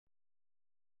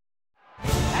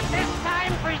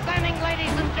Representing,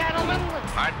 ladies and gentlemen,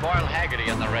 Hard-boiled Haggerty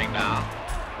in the ring now.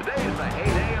 Today's the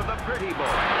heyday of the pretty boy.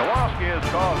 Kowalski is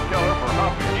called killer for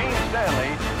helping Gene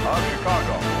Stanley of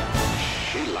Chicago.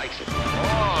 She likes it.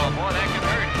 Oh, boy, that can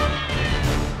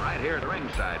hurt. Right here at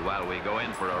ringside while we go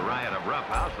in for a riot of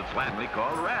roughhouse that's flatly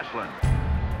called wrestling.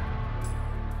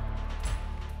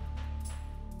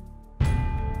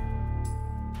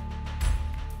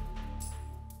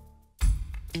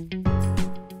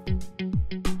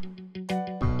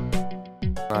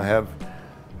 I have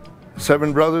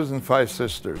 7 brothers and 5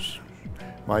 sisters.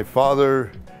 My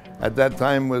father at that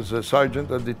time was a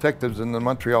sergeant of detectives in the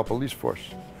Montreal police force.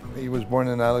 He was born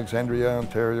in Alexandria,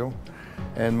 Ontario.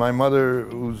 And my mother,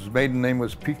 whose maiden name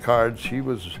was Picard, she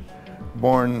was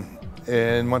born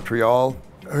in Montreal.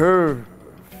 Her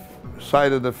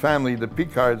side of the family, the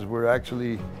Picards, were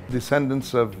actually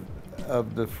descendants of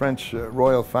the French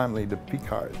royal family, the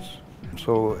Picards.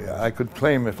 So I could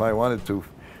claim, if I wanted to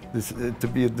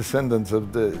be a descendant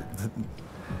of the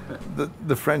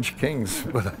French kings,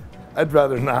 but I'd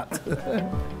rather not.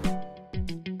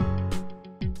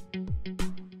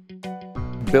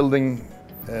 Building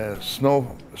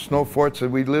snow forts.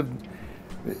 We lived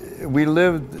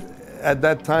at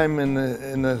that time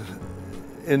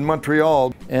in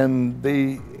Montreal, and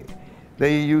they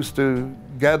used to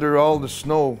gather all the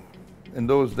snow in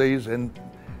those days and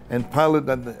pile it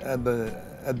at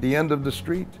the end of the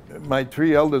street. My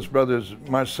 3 eldest brothers,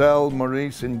 Marcel,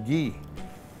 Maurice, and Guy,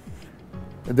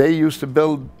 they used to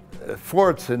build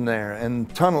forts in there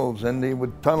and tunnels, and they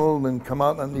would tunnel and come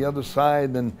out on the other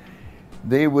side, and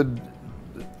they would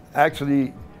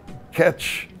actually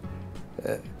catch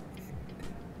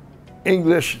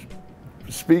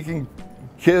English-speaking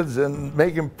kids and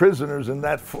make them prisoners in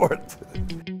that fort.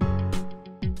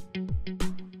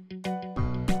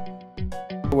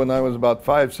 When I was about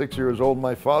 5, 6 years old,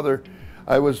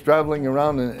 I was traveling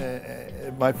around,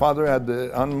 and my father had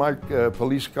the unmarked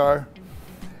police car,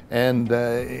 and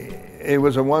it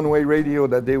was a one-way radio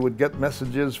that they would get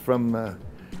messages from the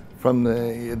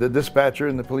dispatcher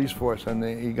in the police force, and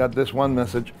he got this one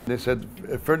message. They said,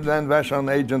 Ferdinand Vachon,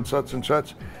 agent such and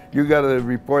such, you got a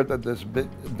report at this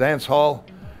dance hall,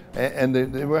 and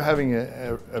they were having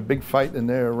a big fight in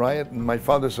there, a riot, and my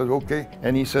father said, okay,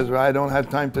 and he says, well, I don't have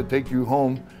time to take you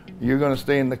home, you're going to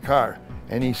stay in the car.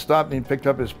 And he stopped and picked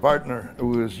up his partner, who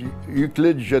was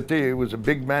Euclide Jeté, who was a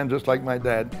big man just like my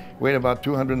dad, weighed about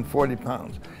 240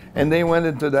 pounds. And they went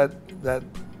into that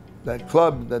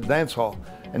club, that dance hall,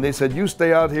 and they said, you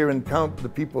stay out here and count the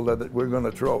people that we're going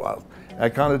to throw out. I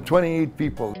counted 28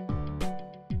 people.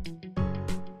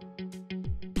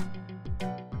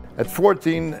 At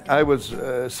 14, I was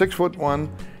 6'1"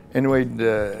 and weighed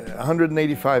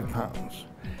 185 pounds.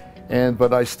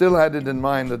 But I still had it in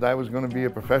mind that I was going to be a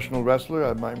professional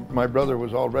wrestler. My brother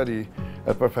was already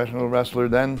a professional wrestler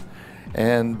then,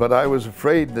 but I was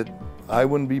afraid that I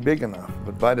wouldn't be big enough.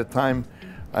 But by the time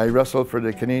I wrestled for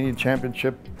the Canadian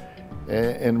Championship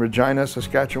in Regina,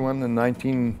 Saskatchewan in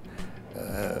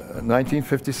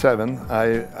 1957,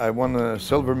 I won a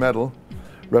silver medal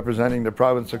representing the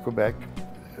province of Quebec.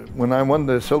 When I won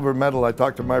the silver medal, I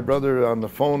talked to my brother on the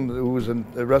phone who was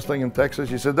wrestling in Texas.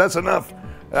 He said, that's enough,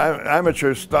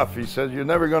 amateur stuff. He said, you're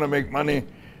never going to make money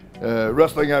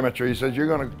wrestling amateur. He says, you're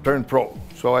going to turn pro.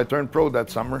 So I turned pro that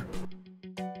summer.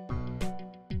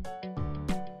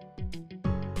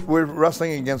 We're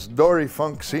wrestling against Dory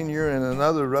Funk Sr. and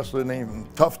another wrestler named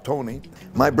Tough Tony.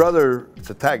 My brother, it's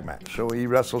a tag match, so he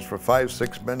wrestles for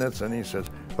 5-6 minutes, and he says,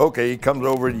 okay, he comes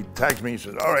over, he tags me, he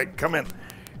says, all right, come in.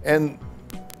 And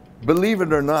believe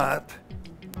it or not,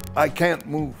 I can't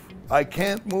move. I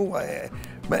can't move.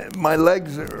 My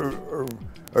legs are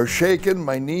shaking,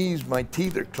 my knees, my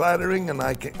teeth are clattering, and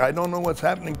I don't know what's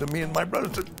happening to me. And my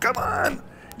brother said, come on,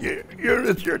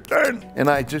 it's your turn. And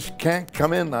I just can't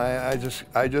come in. I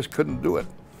just couldn't do it.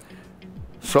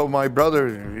 So my brother,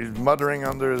 he's muttering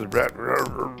under his breath,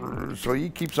 so he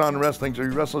keeps on wrestling. So he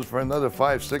wrestles for another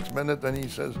 5-6 minutes, and he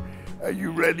says, are you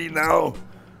ready now?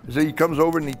 So he comes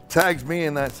over and he tags me,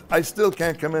 and I still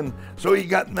can't come in. So he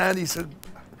got mad. He said,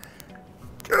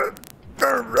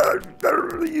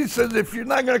 if you're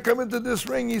not going to come into this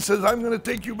ring, he says, I'm going to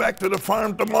take you back to the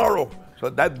farm tomorrow.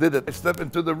 So that did it. I step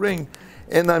into the ring,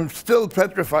 and I'm still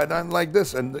petrified. I'm like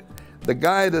this, and the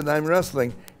guy that I'm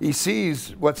wrestling, he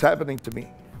sees what's happening to me.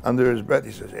 Under his breath,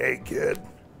 he says, hey, kid.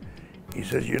 He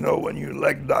says, you know, when you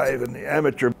leg dive in the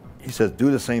amateur, he says,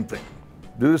 do the same thing.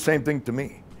 Do the same thing to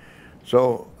me.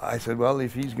 So I said, well,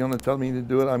 if he's going to tell me to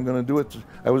do it, I'm going to do it.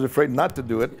 I was afraid not to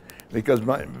do it because,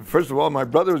 first of all, my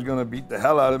brother was going to beat the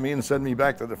hell out of me and send me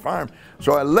back to the farm.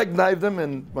 So I leg dived him,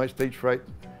 and my stage fright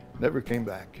never came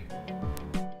back.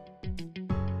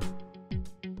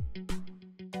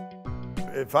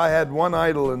 if I had one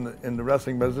idol in the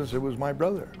wrestling business, it was my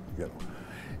brother, you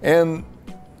know.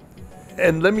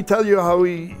 And let me tell you how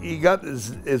he got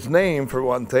his name, for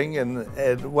one thing,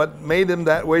 and what made him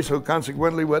that way, so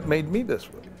consequently what made me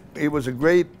this way. He was a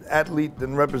great athlete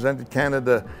and represented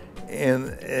Canada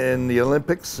in the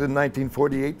Olympics in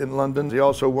 1948 in London. He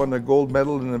also won a gold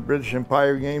medal in the British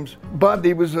Empire Games. But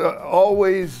he was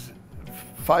always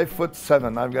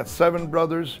 5'7". I've got 7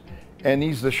 brothers, and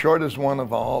he's the shortest one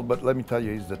of all, but let me tell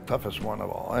you, he's the toughest one of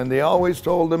all. And they always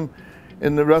told him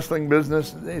in the wrestling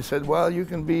business, they said, well, you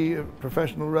can be a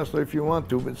professional wrestler if you want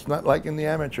to, but it's not like in the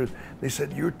amateurs. They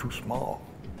said, you're too small.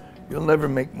 You'll never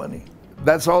make money.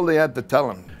 That's all they had to tell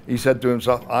him. He said to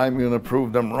himself, I'm going to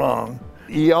prove them wrong.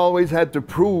 He always had to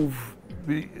prove,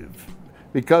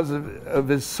 because of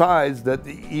his size, that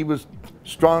he was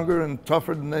stronger and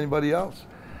tougher than anybody else.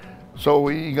 So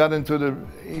he got into the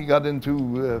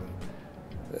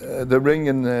ring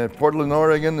in Portland,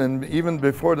 Oregon, and even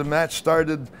before the match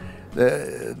started,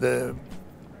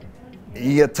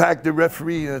 he attacked the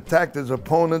referee, attacked his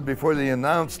opponent before they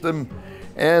announced him,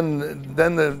 and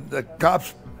then the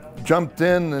cops jumped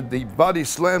in, and he body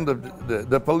slammed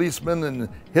the policeman and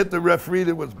hit the referee.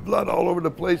 There was blood all over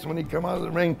the place. When he came out of the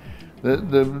ring,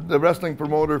 the wrestling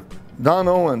promoter, Don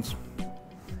Owens,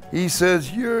 he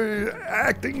says, you're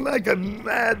acting like a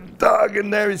mad dog in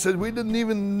there. He said, we didn't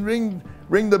even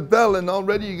ring the bell, and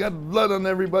already you got blood on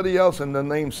everybody else, and the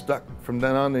name stuck. From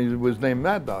then on, he was named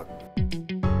Mad Dog.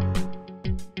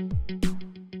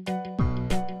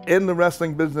 In the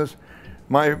wrestling business,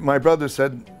 my brother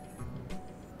said,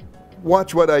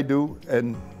 watch what I do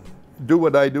and do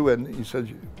what I do, and he says,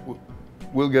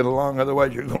 we'll get along,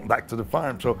 otherwise you're going back to the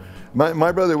farm. So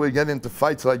my brother would get into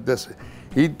fights like this.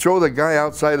 He'd throw the guy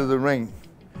outside of the ring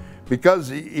because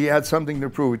he had something to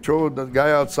prove. He'd throw the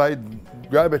guy outside,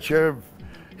 grab a chair,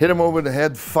 hit him over the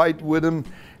head, fight with him,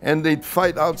 and they'd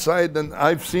fight outside. And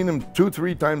I've seen him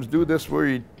 2-3 times do this, where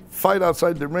he'd fight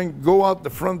outside the ring, go out the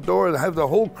front door and have the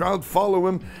whole crowd follow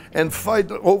him and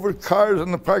fight over cars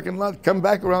in the parking lot, come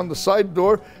back around the side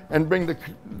door and bring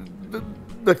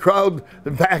the crowd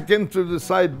back into the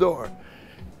side door.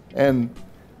 And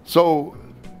so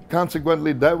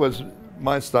consequently, that was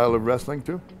my style of wrestling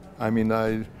too. I mean,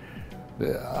 I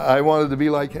wanted to be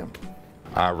like him.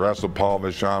 I wrestled Paul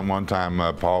Vachon one time.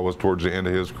 Paul was towards the end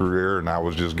of his career, and I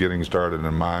was just getting started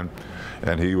in mine.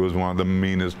 And he was one of the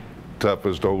meanest,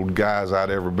 toughest old guys I'd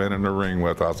ever been in the ring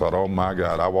with. I thought, oh my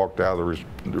God, I walked out of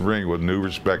the ring with new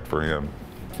respect for him.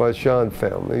 Vachon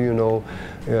family, you know,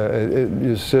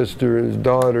 his sister, his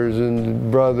daughters,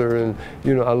 and brother, and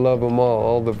you know, I love them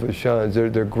all the Vachons.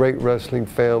 They're great wrestling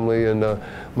family, and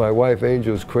my wife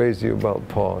Angel's crazy about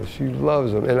Paul. She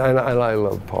loves him, and I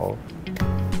love Paul.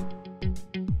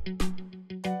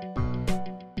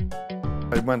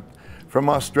 I went from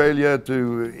Australia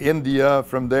to India,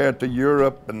 from there to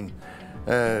Europe, and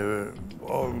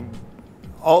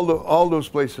all those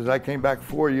places. I came back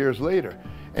 4 years later,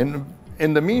 and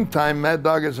in the meantime, Mad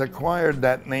Dog has acquired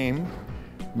that name,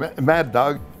 Mad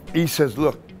Dog. He says,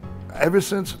 look, ever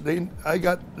since I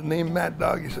got the name Mad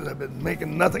Dog, he says, I've been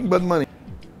making nothing but money.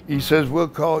 He says, we'll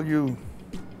call you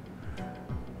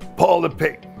Paul the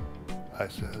Pig. I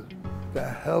said, the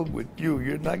hell with you,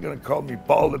 you're not gonna call me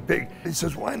Paul the Pig. He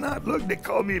says, why not? Look, they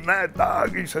call me Mad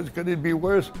Dog. He says, could it be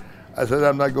worse? I said,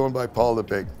 I'm not going by Paul the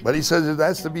Pig. But he says, it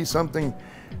has to be something,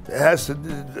 it's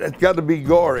got to be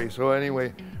gory. So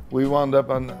anyway, we wound up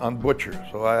on Butcher.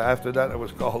 So after that, it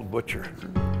was called Butcher.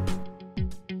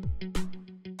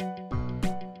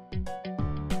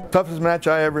 Toughest match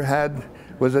I ever had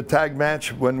was a tag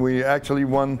match when we actually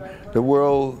won the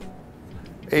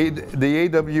the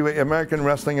AWA, American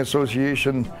Wrestling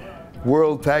Association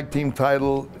World Tag Team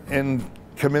title in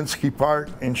Kaminsky Park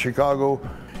in Chicago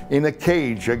in a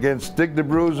cage against Dick the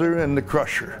Bruiser and the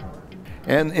Crusher.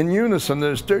 And in unison,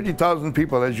 there's 30,000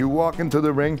 people. As you walk into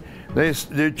the ring,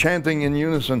 they're chanting in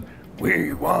unison,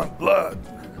 we want blood,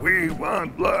 we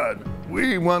want blood,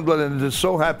 we want blood. And it just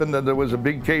so happened that there was a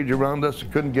big cage around us,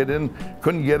 couldn't get in,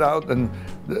 couldn't get out, and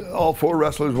all 4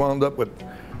 wrestlers wound up with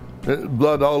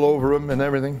blood all over them and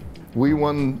everything. We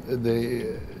won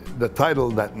the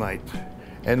title that night,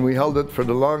 and we held it for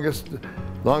the longest,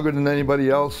 longer than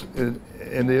anybody else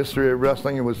in the history of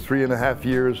wrestling. It was 3.5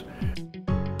 years.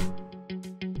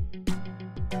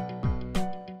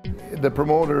 The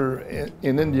promoter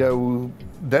in India, who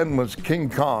then was King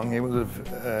Kong, he was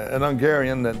an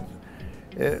Hungarian,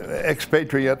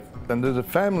 expatriate, and there's a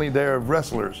family there of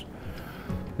wrestlers.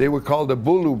 They were called the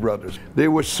Bulu brothers. They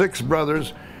were 6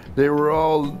 brothers. They were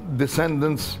all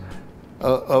descendants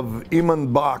of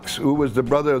Iman Box, who was the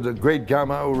brother of the great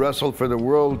Gama, who wrestled for the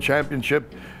World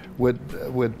Championship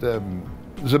with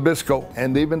Zbyszko,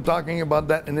 and they've been talking about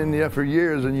that in India for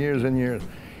years and years and years.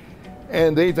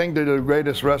 And they think they're the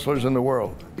greatest wrestlers in the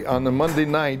world. On the Monday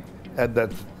night at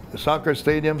that soccer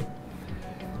stadium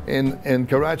in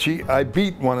Karachi, I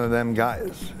beat one of them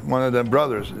guys, one of them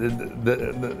brothers,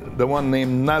 the one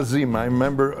named Nazim. I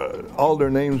remember all their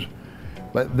names,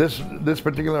 but this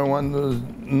particular one was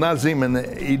Nazim,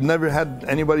 and he'd never had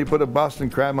anybody put a Boston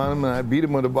Crab on him, and I beat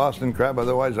him with a Boston Crab,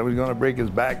 otherwise I was going to break his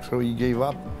back, so he gave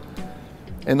up.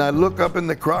 And I look up in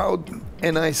the crowd,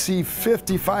 and I see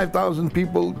 55,000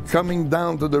 people coming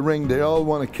down to the ring. They all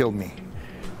want to kill me.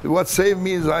 What saved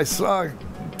me is I saw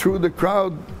through the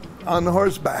crowd on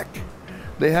horseback.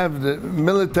 They have the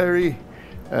military,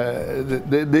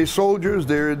 the soldiers,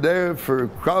 they're there for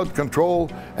crowd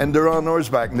control, and they're on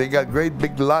horseback. And they got great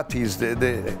big lathis.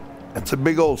 It's a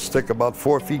big old stick about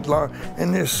 4 feet long,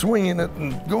 and they're swinging it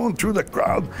and going through the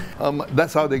crowd.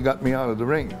 That's how they got me out of the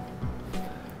ring.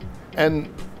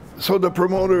 And so the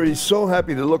promoter, he's so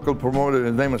happy, the local promoter,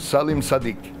 his name is Salim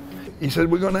Sadiq. He said,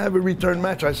 we're going to have a return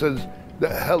match. I said, the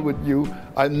hell with you.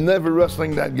 I'm never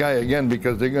wrestling that guy again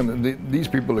because these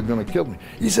people are going to kill me.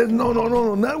 He said, no,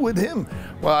 not with him.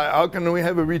 Well, how can we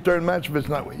have a return match if it's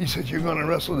not with? He said, you're going to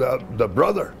wrestle the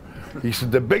brother. He said,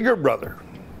 the bigger brother.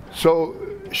 So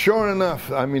sure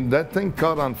enough, I mean, that thing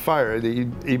caught on fire.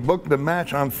 He booked the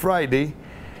match on Friday,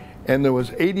 and there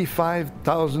was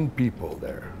 85,000 people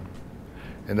there.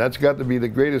 And that's got to be the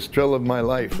greatest thrill of my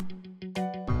life.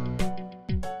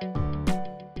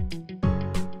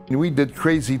 We did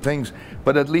crazy things,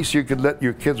 but at least you could let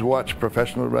your kids watch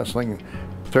professional wrestling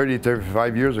 30,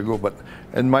 35 years ago.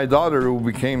 And my daughter, who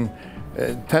became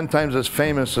 10 times as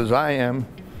famous as I am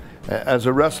as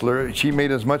a wrestler, she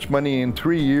made as much money in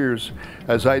 3 years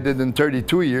as I did in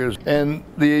 32 years. And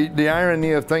the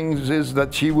irony of things is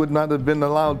that she would not have been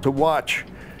allowed to watch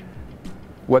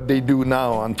what they do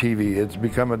now on TV. It's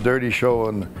become a dirty show,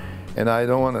 and I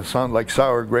don't want to sound like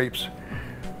sour grapes,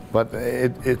 but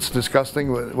it's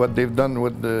disgusting what they've done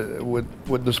with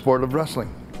the sport of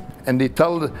wrestling. And they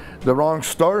tell the wrong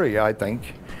story, I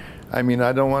think. I mean,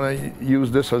 I don't want to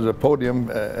use this as a podium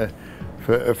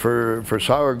for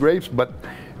sour grapes, but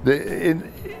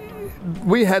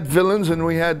we had villains and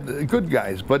we had good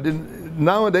guys. But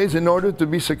nowadays, in order to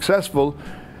be successful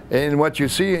in what you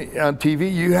see on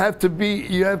TV, you have to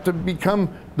become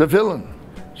the villain.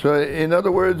 So in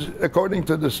other words, according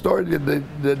to the story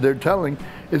that they're telling,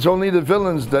 it's only the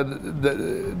villains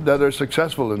that are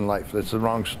successful in life. That's the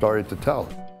wrong story to tell.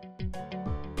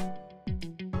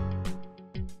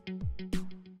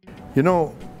 You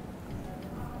know,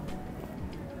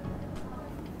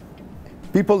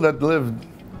 people that live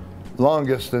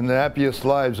longest and the happiest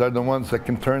lives are the ones that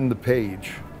can turn the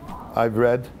page, I've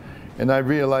read. And I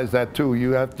realize that too.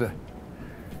 You have to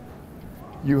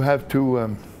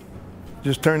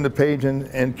just turn the page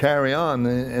and carry on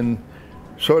and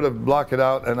sort of block it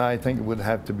out. And I think it would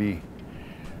have to be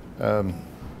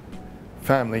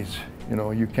families. You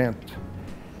know, you can't.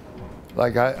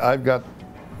 Like I've got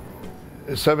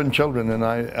 7 children, and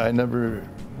I never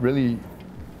really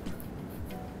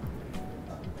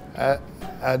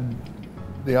had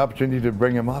the opportunity to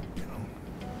bring them up.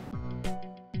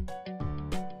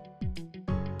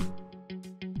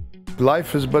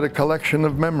 Life is but a collection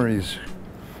of memories,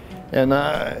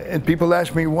 and people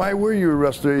ask me, why were you a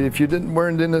wrestler if you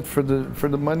weren't in it for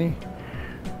the money?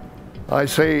 I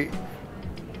say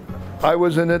I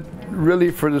was in it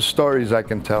really for the stories I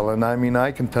can tell, and I mean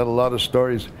I can tell a lot of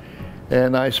stories,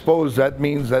 and I suppose that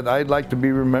means that I'd like to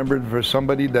be remembered for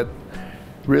somebody that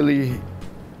really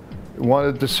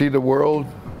wanted to see the world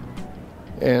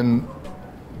and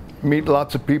meet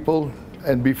lots of people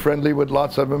and be friendly with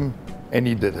lots of them, and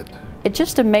he did it. It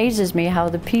just amazes me how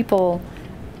the people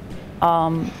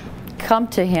come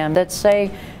to him that say,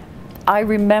 I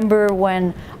remember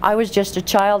when I was just a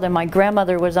child and my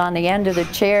grandmother was on the end of the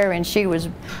chair and she was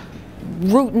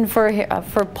rooting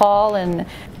for Paul, and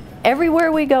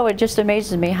everywhere we go it just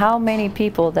amazes me how many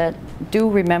people that do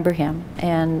remember him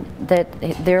and that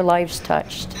their lives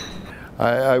touched.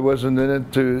 I wasn't in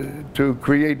it to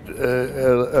create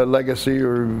a legacy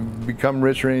or become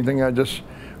rich or anything.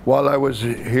 While I was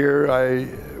here, I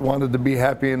wanted to be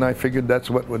happy, and I figured that's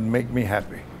what would make me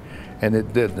happy. And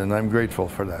it did, and I'm grateful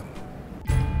for that.